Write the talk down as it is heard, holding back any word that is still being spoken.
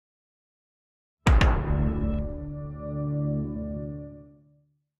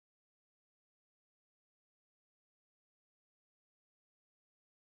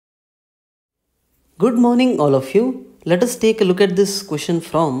Good morning all of you. Let us take a look at this question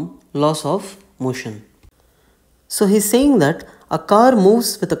from laws of motion. So he's saying that a car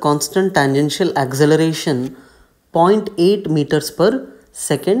moves with a constant tangential acceleration 0.8 meters per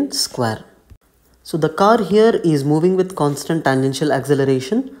second square. So the car here is moving with constant tangential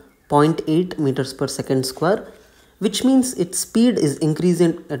acceleration 0.8 meters per second square, which means its speed is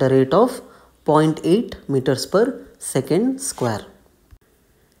increasing at a rate of 0.8 meters per second square.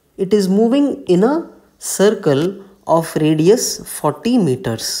 It is moving in a circle of radius 40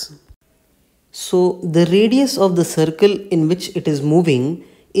 meters. So the radius of the circle in which it is moving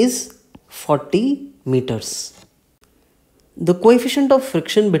is 40 meters. The coefficient of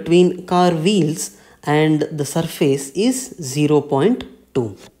friction between car wheels and the surface is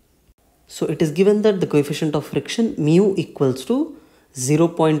 0.2. So it is given that the coefficient of friction mu equals to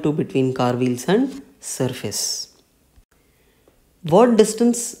 0.2 between car wheels and surface. What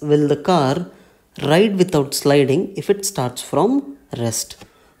distance will the car ride without sliding if it starts from rest?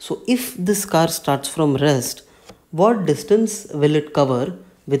 So if this car starts from rest, what distance will it cover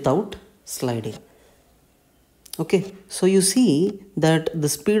without sliding? Okay, so you see that the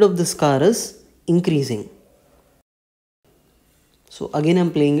speed of this car is increasing. So again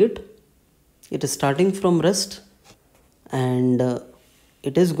I'm playing it. It is starting from rest and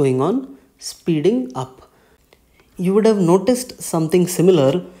it is going on speeding up. You would have noticed something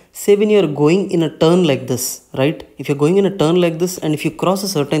similar, say when you are going in a turn like this, right? If you're going in a turn like this and if you cross a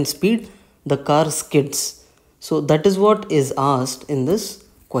certain speed, the car skids. So that is what is asked in this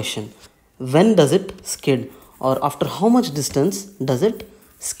question. When does it skid, or after how much distance does it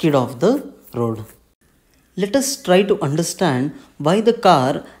skid off the road? Let us try to understand why the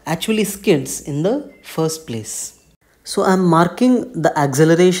car actually skids in the first place. So I'm marking the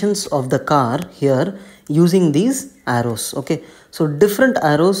accelerations of the car here using these arrows. Okay, so different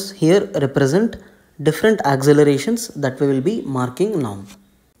arrows here represent different accelerations that we will be marking now.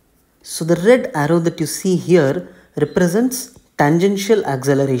 So the red arrow that you see here represents tangential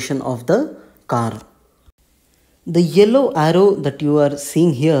acceleration of the car. The yellow arrow that you are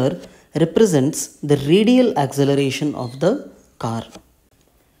seeing here represents the radial acceleration of the car.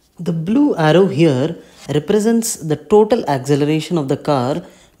 The blue arrow here represents the total acceleration of the car,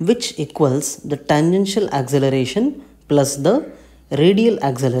 which equals the tangential acceleration plus the radial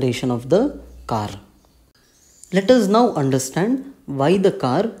acceleration of the car. Let us now understand why the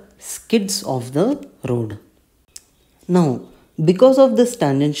car skids off the road. Now, because of this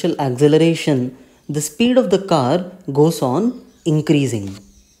tangential acceleration, the speed of the car goes on increasing.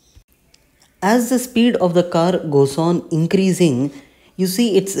 As the speed of the car goes on increasing, you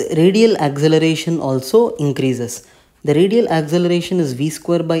see its radial acceleration also increases. The radial acceleration is v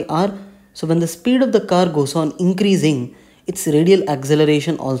square by r. So when the speed of the car goes on increasing, its radial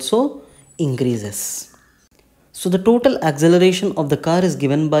acceleration also increases. So the total acceleration of the car is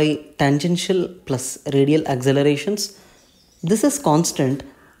given by tangential plus radial accelerations. This is constant,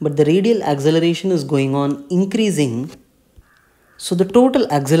 but the radial acceleration is going on increasing. So the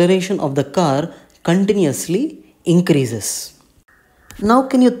total acceleration of the car continuously increases. Now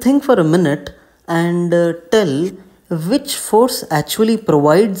can you think for a minute and tell which force actually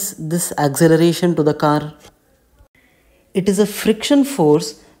provides this acceleration to the car? It is a friction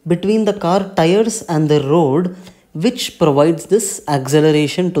force between the car tires and the road which provides this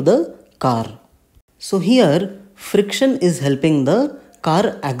acceleration to the car. So here friction is helping the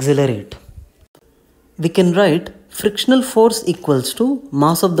car accelerate. We can write frictional force equals to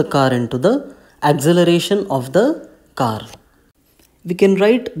mass of the car into the acceleration of the car. We can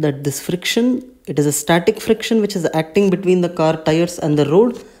write that this friction, it is a static friction which is acting between the car tires and the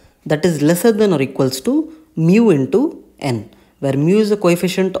road, that is lesser than or equals to mu into n, where mu is the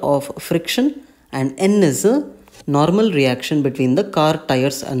coefficient of friction and n is a normal reaction between the car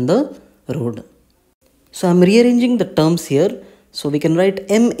tires and the road. So I'm rearranging the terms here. So we can write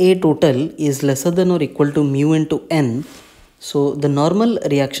MA total is lesser than or equal to mu into n. So the normal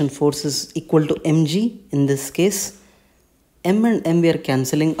reaction force is equal to mg in this case. M and M we are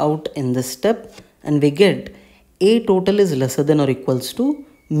cancelling out in this step and we get A total is lesser than or equals to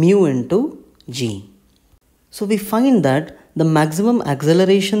mu into g. So we find that the maximum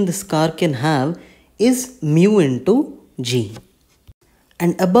acceleration this car can have is mu into g.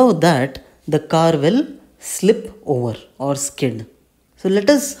 And above that the car will slip over or skid. So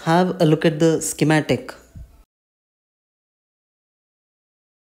let us have a look at the schematic.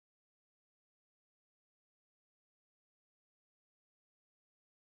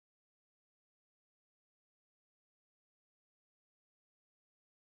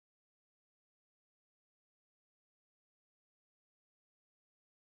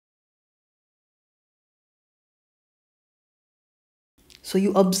 So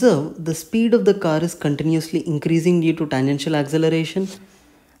you observe the speed of the car is continuously increasing due to tangential acceleration.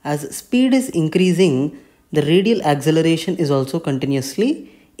 As speed is increasing, the radial acceleration is also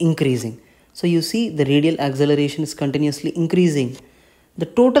continuously increasing. So you see the radial acceleration is continuously increasing. The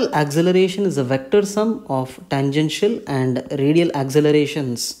total acceleration is a vector sum of tangential and radial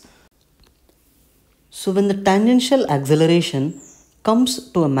accelerations. So when the tangential acceleration comes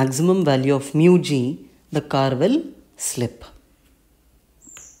to a maximum value of mu g, the car will slip.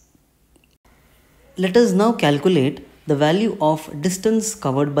 Let us now calculate the value of distance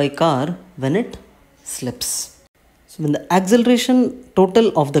covered by car when it slips. So when the acceleration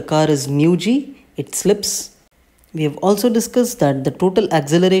total of the car is mu g, it slips. We have also discussed that the total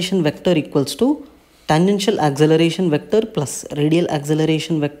acceleration vector equals to tangential acceleration vector plus radial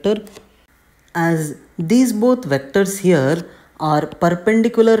acceleration vector. As these both vectors here are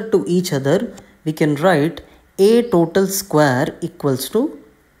perpendicular to each other, we can write a total square equals to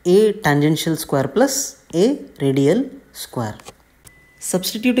a tangential square plus a radial square.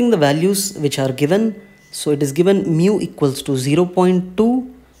 Substituting the values which are given, so it is given mu equals to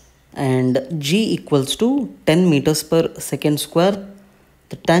 0.2 and g equals to 10 meters per second square.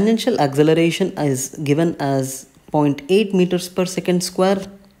 The tangential acceleration is given as 0.8 meters per second square.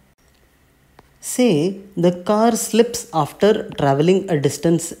 Say the car slips after traveling a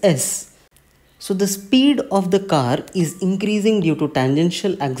distance s. So the speed of the car is increasing due to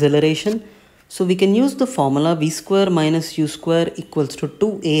tangential acceleration. So we can use the formula v square minus u square equals to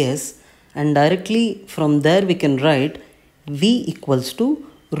 2as, and directly from there we can write v equals to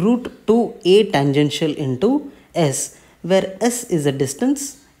root 2a tangential into s, where s is a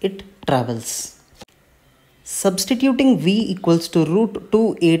distance it travels. Substituting v equals to root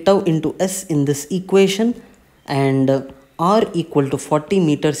 2a tau into s in this equation and r equal to 40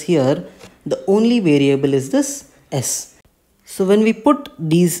 meters here, the only variable is this s. So when we put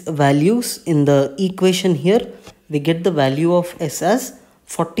these values in the equation here, we get the value of s as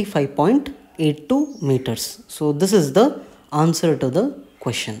 45.82 meters. So this is the answer to the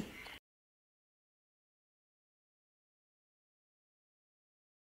question.